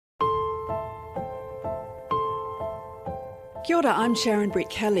Kia ora, I'm Sharon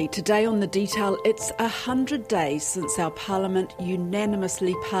Brett Kelly. Today on The Detail, it's 100 days since our Parliament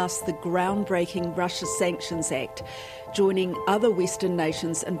unanimously passed the groundbreaking Russia Sanctions Act, joining other Western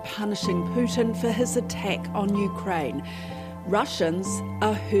nations in punishing Putin for his attack on Ukraine. Russians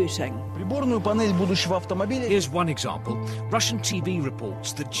are hurting. Here's one example. Russian TV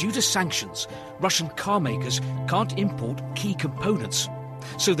reports that due to sanctions, Russian car makers can't import key components.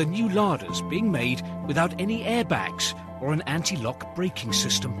 So the new Lada's being made without any airbags or an anti-lock braking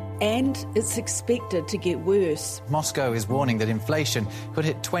system. And it's expected to get worse. Moscow is warning that inflation could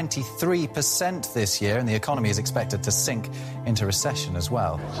hit 23% this year, and the economy is expected to sink into recession as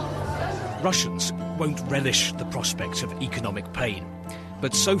well. Russians won't relish the prospects of economic pain,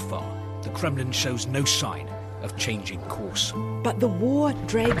 but so far the Kremlin shows no sign of changing course. But the war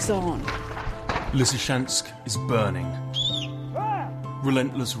drags on. Lysychansk is burning.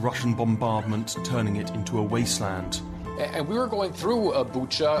 Relentless Russian bombardment turning it into a wasteland. And we were going through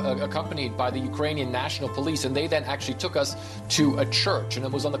Bucha, accompanied by the Ukrainian National Police, and they then actually took us to a church. And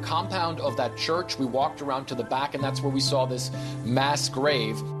it was on the compound of that church. We walked around to the back, and that's where we saw this mass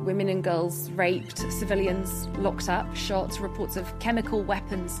grave. Women and girls raped, civilians locked up, shot, reports of chemical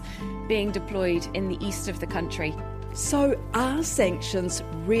weapons being deployed in the east of the country. So are sanctions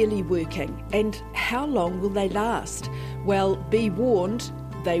really working? And how long will they last? Well, be warned,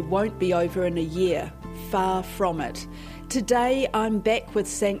 they won't be over in a year. Far from it. Today I'm back with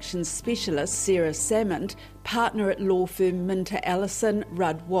sanctions specialist Sarah Salmond, partner at law firm Minter Allison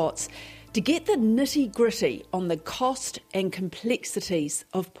Rudd Watts, to get the nitty-gritty on the cost and complexities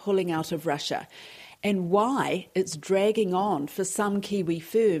of pulling out of Russia and why it's dragging on for some Kiwi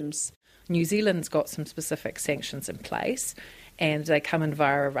firms. New Zealand's got some specific sanctions in place, and they come in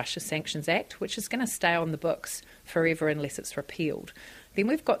via a Russia Sanctions Act, which is going to stay on the books forever unless it's repealed. Then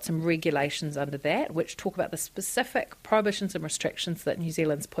we've got some regulations under that which talk about the specific prohibitions and restrictions that New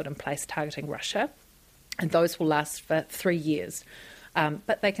Zealand's put in place targeting Russia, and those will last for 3 years.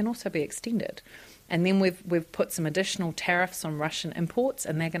 But they can also be extended. And then we've put some additional tariffs on Russian imports,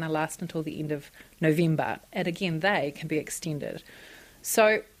 and they're going to last until the end of November. And again, they can be extended.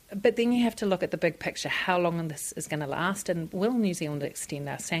 But then you have to look at the big picture, how long this is going to last, and will New Zealand extend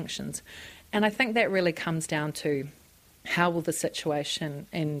our sanctions? And I think that really comes down to how will the situation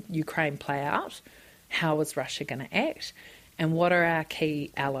in Ukraine play out? How is Russia going to act? And what are our key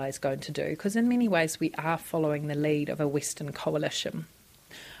allies going to do? Because in many ways we are following the lead of a Western coalition.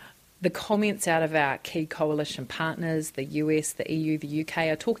 The comments out of our key coalition partners, the US, the EU, the UK,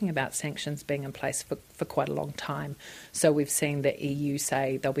 are talking about sanctions being in place for quite a long time. So we've seen the EU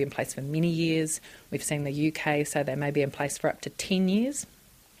say they'll be in place for many years. We've seen the UK say they may be in place for up to 10 years.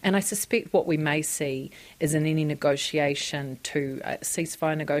 And I suspect what we may see is in any negotiation to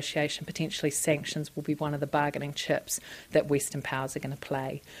ceasefire negotiation, potentially sanctions will be one of the bargaining chips that Western powers are going to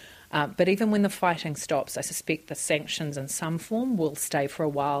play. But even when the fighting stops, I suspect the sanctions in some form will stay for a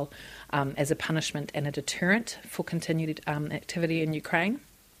while as a punishment and a deterrent for continued activity in Ukraine.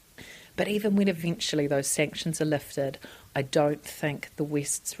 But even when eventually those sanctions are lifted, I don't think the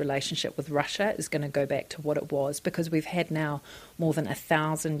West's relationship with Russia is going to go back to what it was, because we've had now more than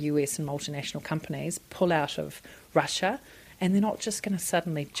 1,000 US and multinational companies pull out of Russia, and they're not just going to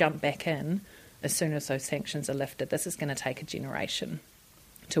suddenly jump back in as soon as those sanctions are lifted. This is going to take a generation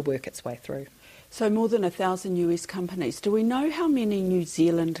to work its way through. So more than 1,000 US companies. Do we know how many New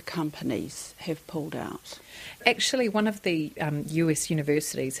Zealand companies have pulled out? Actually, one of the US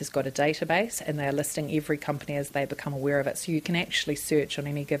universities has got a database, and they are listing every company as they become aware of it. So you can actually search on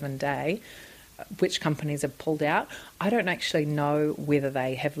any given day which companies have pulled out. I don't actually know whether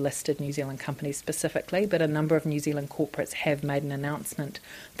they have listed New Zealand companies specifically, but a number of New Zealand corporates have made an announcement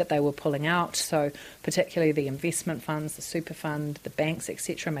that they were pulling out. So particularly the investment funds, the super fund, the banks,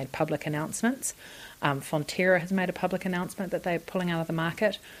 etc. made public announcements. Fonterra has made a public announcement that they're pulling out of the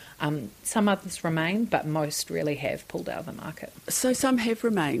market. Some others remain, but most really have pulled out of the market. So some have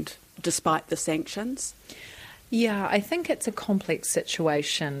remained, despite the sanctions? Yeah, I think it's a complex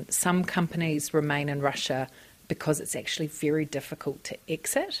situation. Some companies remain in Russia because it's actually very difficult to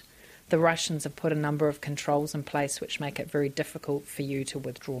exit. The Russians have put a number of controls in place which make it very difficult for you to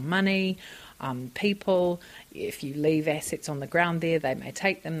withdraw money, people. If you leave assets on the ground there, they may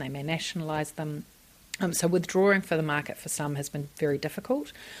take them, they may nationalise them. So withdrawing for the market for some has been very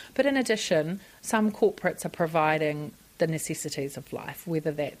difficult. But in addition, some corporates are providing the necessities of life,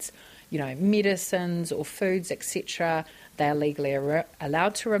 whether that's medicines or foods, etc. They are legally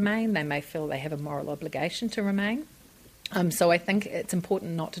allowed to remain. They may feel they have a moral obligation to remain. So I think it's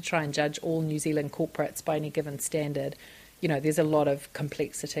important not to try and judge all New Zealand corporates by any given standard. there's a lot of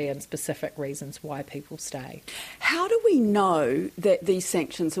complexity and specific reasons why people stay. How do we know that these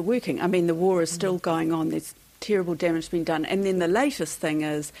sanctions are working? I mean, the war is still going on. There's terrible damage being done. And then the latest thing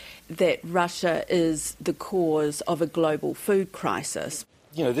is that Russia is the cause of a global food crisis.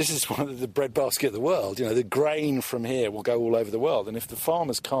 This is one of the breadbasket of the world. The grain from here will go all over the world. And if the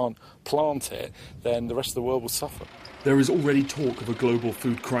farmers can't plant it, then the rest of the world will suffer. There is already talk of a global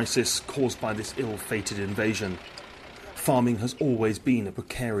food crisis caused by this ill-fated invasion. Farming has always been a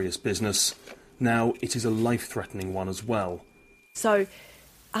precarious business. Now it is a life-threatening one as well. So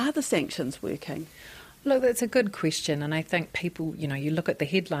are the sanctions working? Look, that's a good question, and I think people, you look at the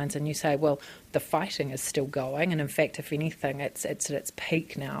headlines and you say, well, the fighting is still going, and in fact, if anything, it's at its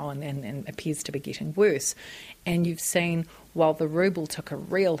peak now and appears to be getting worse. And you've seen, while the ruble took a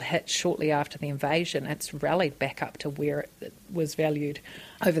real hit shortly after the invasion, it's rallied back up to where it was valued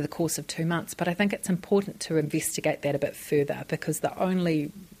over the course of 2 months. But I think it's important to investigate that a bit further, because the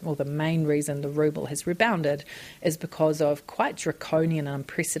main reason the ruble has rebounded is because of quite draconian and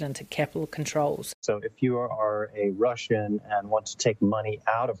unprecedented capital controls. So if you are a Russian and want to take money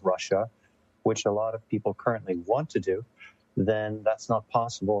out of Russia, which a lot of people currently want to do, then that's not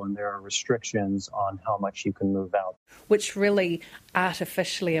possible, and there are restrictions on how much you can move out. Which really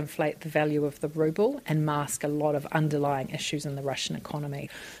artificially inflate the value of the ruble and mask a lot of underlying issues in the Russian economy.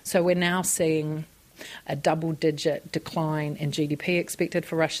 So we're now seeing a double-digit decline in GDP expected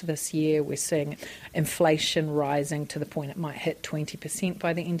for Russia this year. We're seeing inflation rising to the point it might hit 20%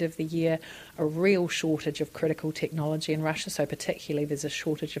 by the end of the year, a real shortage of critical technology in Russia, so particularly there's a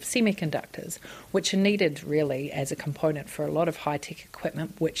shortage of semiconductors, which are needed really as a component for a lot of high-tech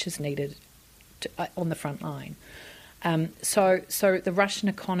equipment, which is needed on the front line. So the Russian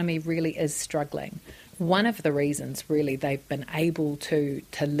economy really is struggling. One of the reasons, really, they've been able to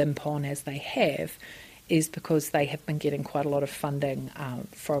limp on as they have is because they have been getting quite a lot of funding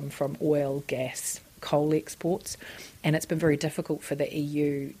from oil, gas, coal exports, and it's been very difficult for the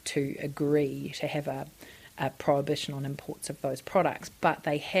EU to agree to have a prohibition on imports of those products. But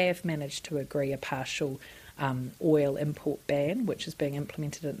they have managed to agree a partial oil import ban, which is being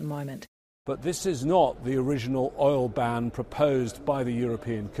implemented at the moment. But this is not the original oil ban proposed by the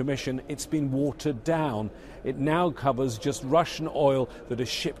European Commission. It's been watered down. It now covers just Russian oil that is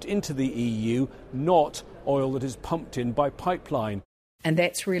shipped into the EU, not oil that is pumped in by pipeline. And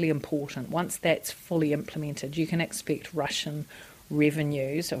that's really important. Once that's fully implemented, you can expect Russian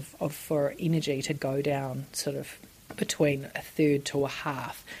revenues for energy to go down sort of between a third to a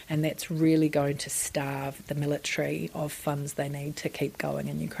half, and that's really going to starve the military of funds they need to keep going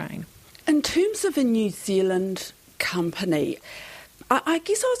in Ukraine. In terms of a New Zealand company, I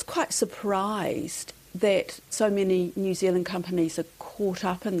guess I was quite surprised that so many New Zealand companies are caught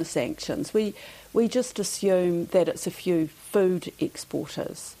up in the sanctions. We just assume that it's a few food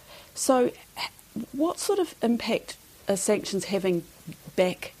exporters. So what sort of impact are sanctions having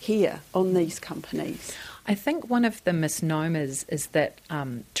back here on these companies? I think one of the misnomers is that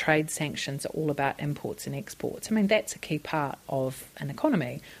trade sanctions are all about imports and exports. I mean, that's a key part of an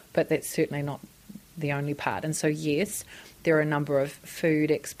economy, but that's certainly not the only part. And so, yes, there are a number of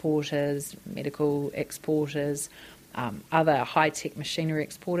food exporters, medical exporters, other high-tech machinery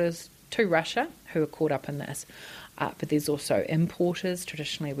exporters to Russia who are caught up in this. But there's also importers.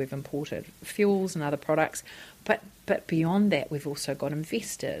 Traditionally, we've imported fuels and other products. But beyond that, we've also got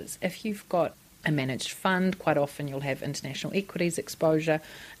investors. If you've got a managed fund, quite often you'll have international equities exposure,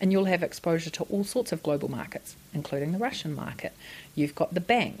 and you'll have exposure to all sorts of global markets, including the Russian market. You've got the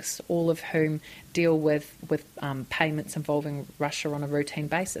banks, all of whom deal with payments involving Russia on a routine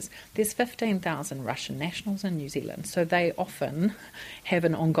basis. There's 15,000 Russian nationals in New Zealand, so they often have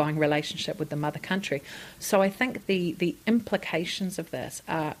an ongoing relationship with the mother country. So I think the implications of this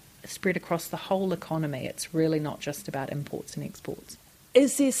are spread across the whole economy. It's really not just about imports and exports.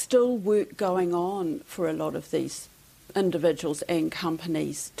 Is there still work going on for a lot of these individuals and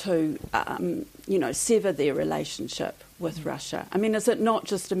companies to, sever their relationship with Russia? I mean, is it not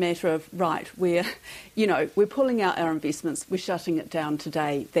just a matter of, right, we're pulling out our investments, we're shutting it down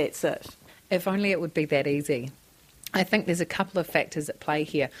today, that's it? If only it would be that easy. I think there's a couple of factors at play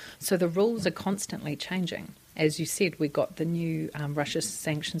here. So the rules are constantly changing. As you said, we got the new Russia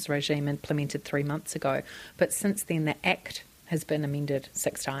sanctions regime implemented 3 months ago, but since then the Act has been amended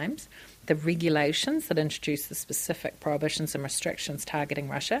 6 times. The regulations that introduce the specific prohibitions and restrictions targeting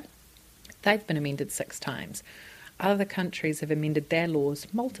Russia, they've been amended 6 times. Other countries have amended their laws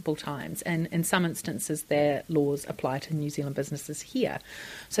multiple times, and in some instances their laws apply to New Zealand businesses here.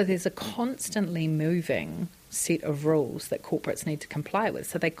 So there's a constantly moving set of rules that corporates need to comply with.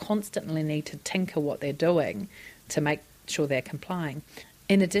 So they constantly need to tinker what they're doing to make sure they're complying.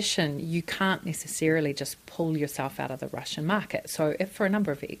 In addition, you can't necessarily just pull yourself out of the Russian market. So if for a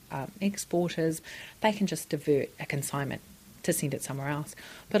number of exporters, they can just divert a consignment to send it somewhere else.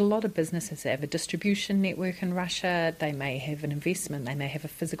 But a lot of businesses have a distribution network in Russia, they may have an investment, they may have a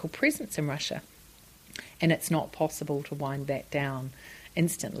physical presence in Russia, and it's not possible to wind that down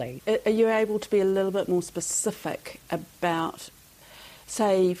instantly. Are you able to be a little bit more specific about,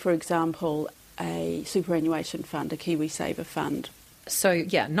 say, for example, a superannuation fund, a KiwiSaver fund? So,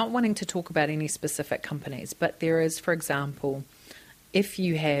 yeah, not wanting to talk about any specific companies, but there is, for example, if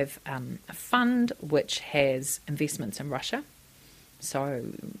you have a fund which has investments in Russia, so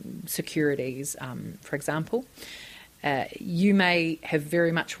securities, for example, you may have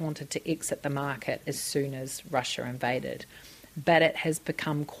very much wanted to exit the market as soon as Russia invaded. But it has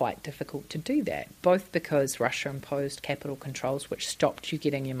become quite difficult to do that, both because Russia imposed capital controls which stopped you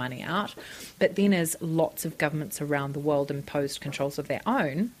getting your money out, but then as lots of governments around the world imposed controls of their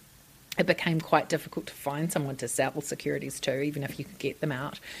own, it became quite difficult to find someone to sell securities to, even if you could get them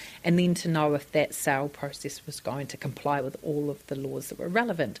out, and then to know if that sale process was going to comply with all of the laws that were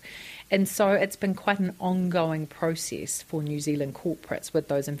relevant. And so it's been quite an ongoing process for New Zealand corporates with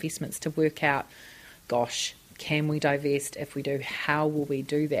those investments to work out, gosh, can we divest? If we do, how will we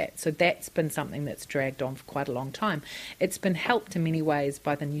do that? So that's been something that's dragged on for quite a long time. It's been helped in many ways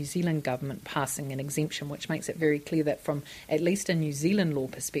by the New Zealand government passing an exemption, which makes it very clear that from at least a New Zealand law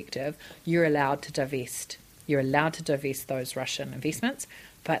perspective, you're allowed to divest. You're allowed to divest those Russian investments.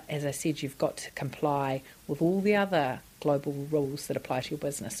 But as I said, you've got to comply with all the other global rules that apply to your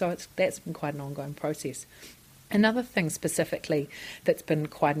business. So that's been quite an ongoing process. Another thing specifically that's been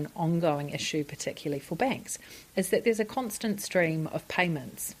quite an ongoing issue, particularly for banks, is that there's a constant stream of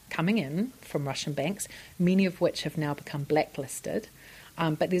payments coming in from Russian banks, many of which have now become blacklisted.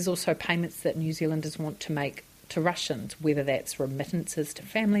 But there's also payments that New Zealanders want to make to Russians, whether that's remittances to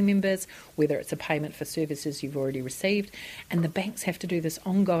family members, whether it's a payment for services you've already received. And the banks have to do this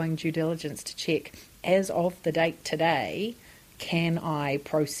ongoing due diligence to check, as of the date today, can I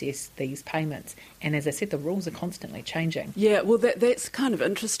process these payments? And as I said, the rules are constantly changing. Yeah, well, that's kind of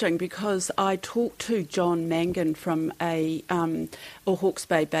interesting because I talked to John Mangan from a Hawke's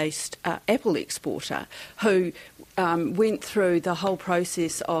Bay-based Apple exporter who went through the whole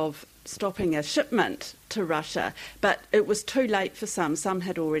process of stopping a shipment to Russia, but it was too late for some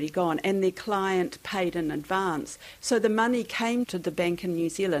had already gone, and their client paid in advance. So the money came to the bank in New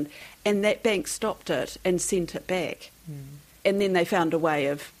Zealand, and that bank stopped it and sent it back. And then they found a way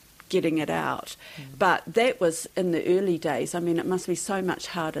of getting it out. But that was in the early days. I mean, it must be so much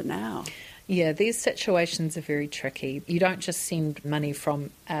harder now. Yeah, these situations are very tricky. You don't just send money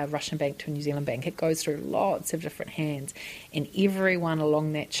from a Russian bank to a New Zealand bank. It goes through lots of different hands, and everyone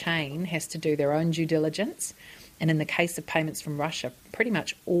along that chain has to do their own due diligence. And in the case of payments from Russia, pretty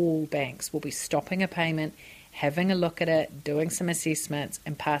much all banks will be stopping a payment, having a look at it, doing some assessments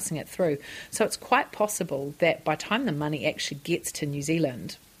and passing it through. So it's quite possible that by the time the money actually gets to New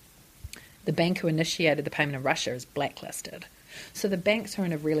Zealand, the bank who initiated the payment in Russia is blacklisted. So the banks are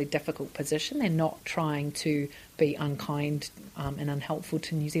in a really difficult position. They're not trying to be unkind and unhelpful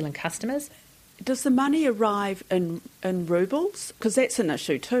to New Zealand customers. Does the money arrive in rubles? Because that's an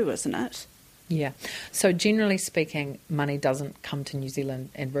issue too, isn't it? Yeah. So generally speaking, money doesn't come to New Zealand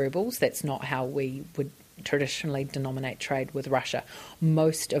in rubles. That's not how we would traditionally denominate trade with Russia.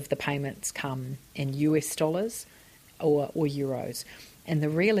 Most of the payments come in US dollars or euros. And the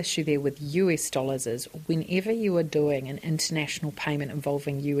real issue there with US dollars is whenever you are doing an international payment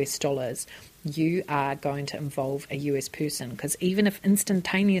involving US dollars, you are going to involve a US person, because even if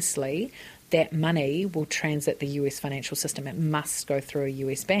instantaneously that money will transit the US financial system, it must go through a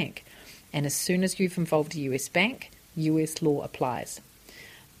US bank. And as soon as you've involved a US bank, US law applies.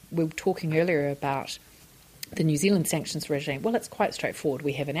 We were talking earlier about the New Zealand sanctions regime. Well, it's quite straightforward.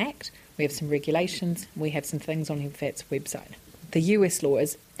 We have an act, we have some regulations, we have some things on MFAT's website. The US law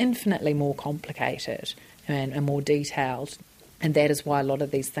is infinitely more complicated and more detailed, and that is why a lot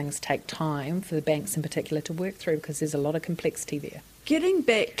of these things take time for the banks in particular to work through, because there's a lot of complexity there. Getting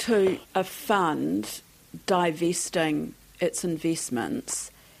back to a fund divesting its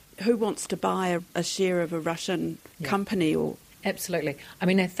investments, who wants to buy a share of a Russian company? Or Absolutely. I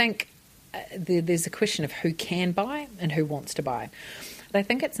mean, I think there's a question of who can buy and who wants to buy. But I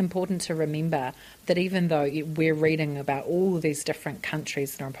think it's important to remember that even though we're reading about all of these different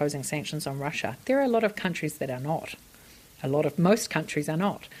countries that are imposing sanctions on Russia, there are a lot of countries that are not. Most countries are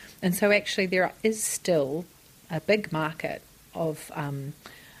not. And so actually there is still a big market of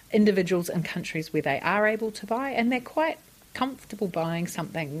individuals and countries where they are able to buy, and they're quite comfortable buying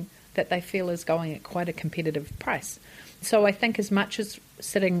something that they feel is going at quite a competitive price. So I think as much as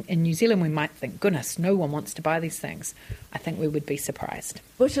sitting in New Zealand we might think, goodness, no one wants to buy these things, I think we would be surprised.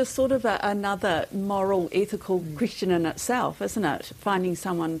 Which is sort of another moral, ethical question in itself, isn't it? Finding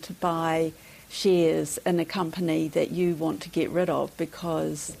someone to buy shares in a company that you want to get rid of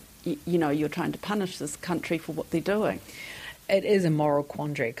because, you're trying to punish this country for what they're doing. It is a moral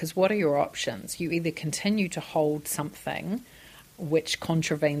quandary, because what are your options? You either continue to hold something which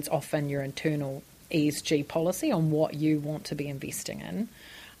contravenes often your internal ESG policy on what you want to be investing in.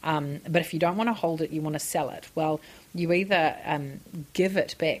 But if you don't want to hold it, you want to sell it. Well, you either give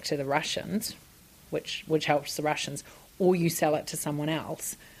it back to the Russians, which helps the Russians, or you sell it to someone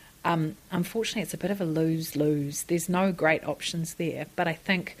else. Unfortunately, it's a bit of a lose-lose. There's no great options there. But I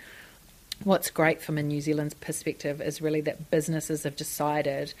think what's great from a New Zealand's perspective is really that businesses have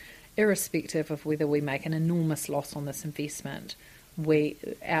decided, irrespective of whether we make an enormous loss on this investment,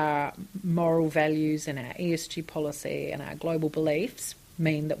 our moral values and our ESG policy and our global beliefs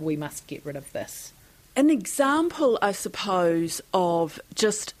mean that we must get rid of this. An example, I suppose, of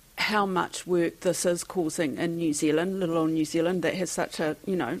just how much work this is causing in New Zealand, little old New Zealand that has such a,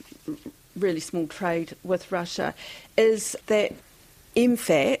 really small trade with Russia, is that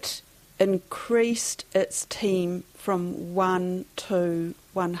MFAT increased its team from 1 to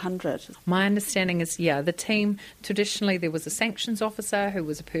 100. My understanding is, the team, traditionally there was a sanctions officer who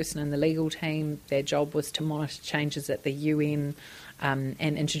was a person in the legal team. Their job was to monitor changes at the UN and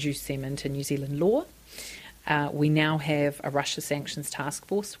introduce them into New Zealand law. We now have a Russia Sanctions Task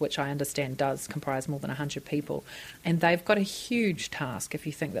Force, which I understand does comprise more than 100 people. And they've got a huge task if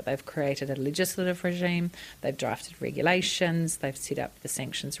you think that they've created a legislative regime, they've drafted regulations, they've set up the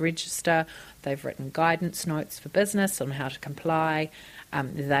sanctions register, they've written guidance notes for business on how to comply.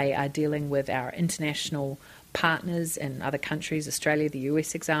 They are dealing with our international partners in other countries, Australia, the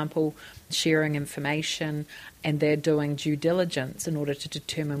US example, sharing information, and they're doing due diligence in order to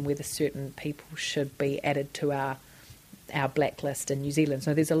determine whether certain people should be added to our blacklist in New Zealand.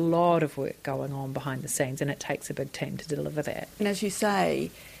 So there's a lot of work going on behind the scenes, and it takes a big team to deliver that. And as you say,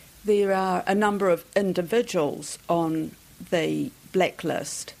 there are a number of individuals on the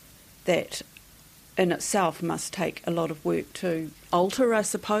blacklist that in itself must take a lot of work to alter, I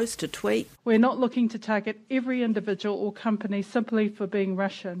suppose, to tweak. We're not looking to target every individual or company simply for being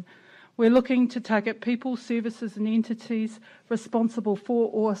Russian. We're looking to target people, services and entities responsible for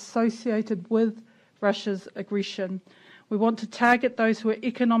or associated with Russia's aggression. We want to target those who are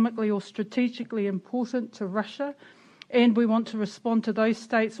economically or strategically important to Russia, and we want to respond to those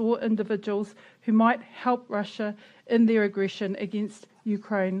states or individuals who might help Russia in their aggression against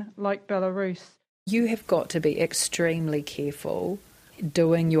Ukraine, like Belarus. You have got to be extremely careful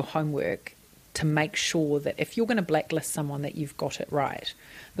doing your homework to make sure that if you're going to blacklist someone that you've got it right.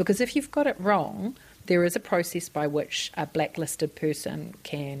 Because if you've got it wrong, there is a process by which a blacklisted person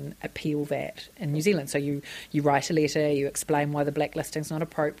can appeal that in New Zealand. So you write a letter, you explain why the blacklisting is not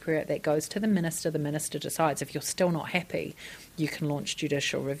appropriate, that goes to the minister decides. If you're still not happy, you can launch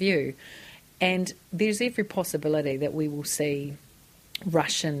judicial review. And there's every possibility that we will see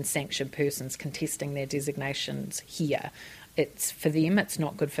Russian sanctioned persons contesting their designations here. For them, it's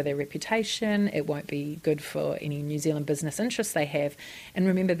not good for their reputation. It won't be good for any New Zealand business interests they have. And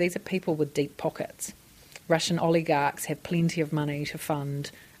remember, these are people with deep pockets. Russian oligarchs have plenty of money to fund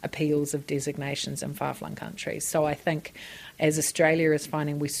appeals of designations in far-flung countries. So I think, as Australia is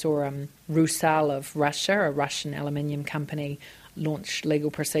finding, we saw Rusal of Russia, a Russian aluminium company, launch legal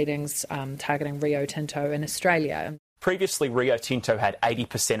proceedings targeting Rio Tinto in Australia. Previously, Rio Tinto had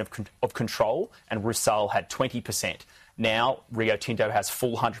 80% of control and Rusal had 20%. Now, Rio Tinto has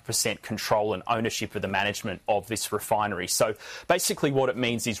full 100% control and ownership of the management of this refinery. So basically what it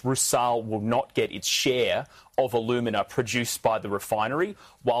means is Rusal will not get its share of alumina produced by the refinery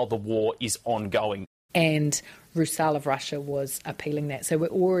while the war is ongoing. And Rusal of Russia was appealing that. So we're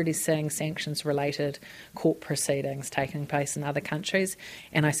already seeing sanctions-related court proceedings taking place in other countries,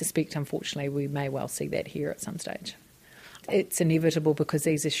 and I suspect, unfortunately, we may well see that here at some stage. It's inevitable because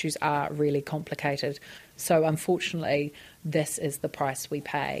these issues are really complicated. So unfortunately, this is the price we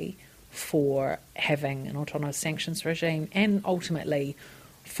pay for having an autonomous sanctions regime and ultimately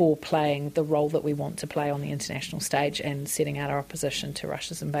for playing the role that we want to play on the international stage and setting out our opposition to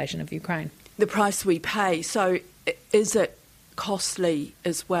Russia's invasion of Ukraine. The price we pay, so is it costly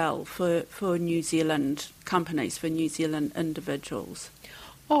as well for New Zealand companies, for New Zealand individuals?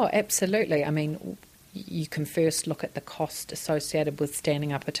 Oh, absolutely. I mean, you can first look at the cost associated with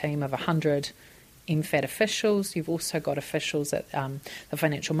standing up a team of 100 MFAT officials. You've also got officials at the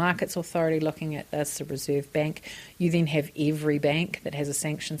Financial Markets Authority looking at this, the Reserve Bank. You then have every bank that has a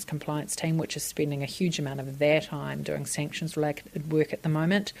sanctions compliance team, which is spending a huge amount of their time doing sanctions-related work at the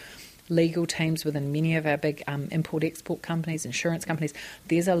moment. Legal teams within many of our big import-export companies, insurance companies.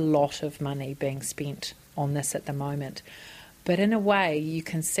 There's a lot of money being spent on this at the moment. But in a way, you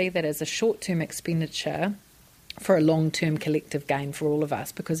can see that as a short-term expenditure for a long-term collective gain for all of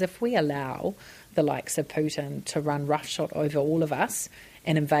us, because if we allow the likes of Putin to run roughshod over all of us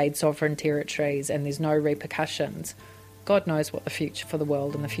and invade sovereign territories and there's no repercussions, God knows what the future for the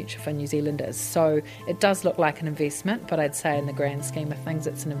world and the future for New Zealand is. So it does look like an investment, but I'd say in the grand scheme of things,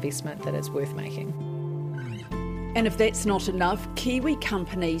 it's an investment that is worth making. And if that's not enough, Kiwi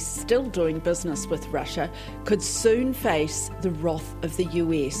companies still doing business with Russia could soon face the wrath of the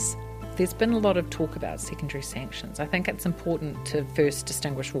US. There's been a lot of talk about secondary sanctions. I think it's important to first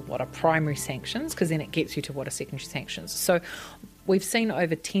distinguish what are primary sanctions, because then it gets you to what are secondary sanctions. So we've seen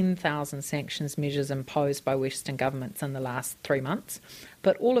over 10,000 sanctions measures imposed by Western governments in the last 3 months,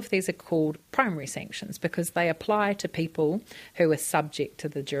 but all of these are called primary sanctions because they apply to people who are subject to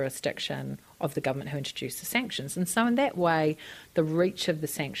the jurisdiction of the government who introduced the sanctions. And so in that way, the reach of the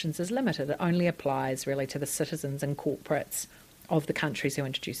sanctions is limited. It only applies really to the citizens and corporates of the countries who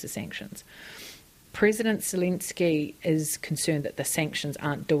introduce the sanctions. President Zelensky is concerned that the sanctions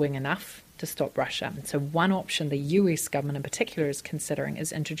aren't doing enough to stop Russia. And so one option the US government in particular is considering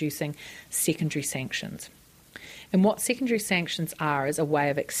is introducing secondary sanctions. And what secondary sanctions are is a way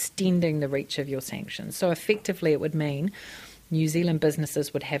of extending the reach of your sanctions. So effectively it would mean New Zealand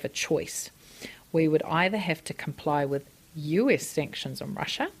businesses would have a choice. We would either have to comply with US sanctions on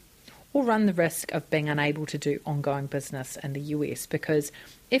Russia or run the risk of being unable to do ongoing business in the US, because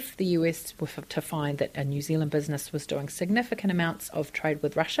if the US were to find that a New Zealand business was doing significant amounts of trade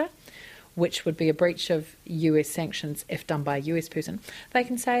with Russia, which would be a breach of US sanctions if done by a US person, they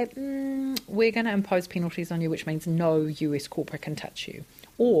can say, we're going to impose penalties on you, which means no US corporate can touch you.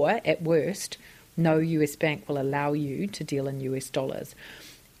 Or, at worst, no US bank will allow you to deal in US dollars.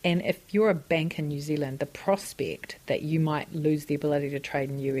 And if you're a bank in New Zealand, the prospect that you might lose the ability to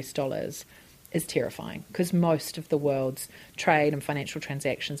trade in US dollars is terrifying, because most of the world's trade and financial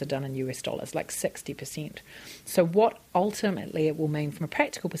transactions are done in US dollars, like 60%. So what ultimately it will mean from a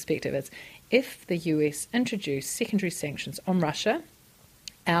practical perspective is if the US introduce secondary sanctions on Russia,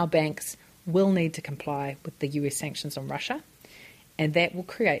 our banks will need to comply with the US sanctions on Russia, and that will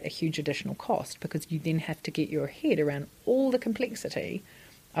create a huge additional cost because you then have to get your head around all the complexity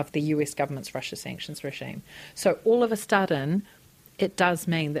of the US government's Russia sanctions regime. So all of a sudden, it does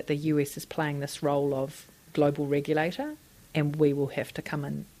mean that the US is playing this role of global regulator, and we will have to come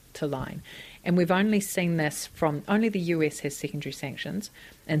into line. And we've only seen this from, only the US has secondary sanctions,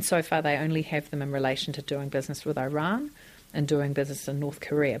 and so far they only have them in relation to doing business with Iran and doing business in North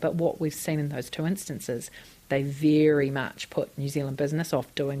Korea. But what we've seen in those two instances, they very much put New Zealand business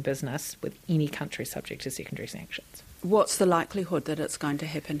off doing business with any country subject to secondary sanctions. What's the likelihood that it's going to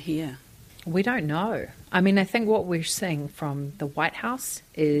happen here? We don't know. I mean, I think what we're seeing from the White House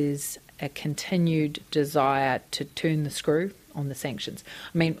is a continued desire to turn the screw on the sanctions.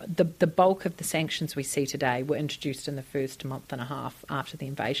 I mean, the bulk of the sanctions we see today were introduced in the first month and a half after the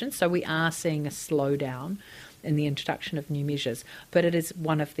invasion. So we are seeing a slowdown in the introduction of new measures. But it is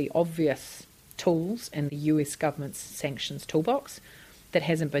one of the obvious tools in the US government's sanctions toolbox that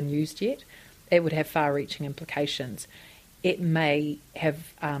hasn't been used yet. It would have far-reaching implications. It may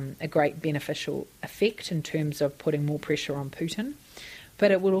have a great beneficial effect in terms of putting more pressure on Putin,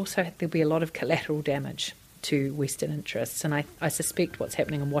 but it will also, there'll be a lot of collateral damage to Western interests. And I suspect what's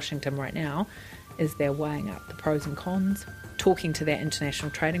happening in Washington right now is they're weighing up the pros and cons, talking to their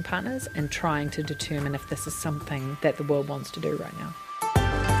international trading partners and trying to determine if this is something that the world wants to do right now.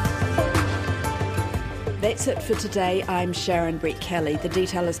 That's it for today. I'm Sharon Brett-Kelly. The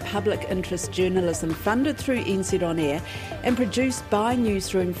Detail is public interest journalism funded through NZ On Air and produced by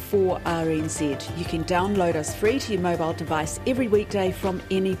Newsroom for RNZ. You can download us free to your mobile device every weekday from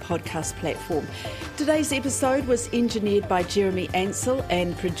any podcast platform. Today's episode was engineered by Jeremy Ansell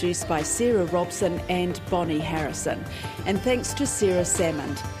and produced by Sarah Robson and Bonnie Harrison. And thanks to Sarah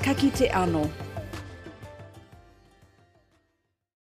Salmond. Ka kite anō.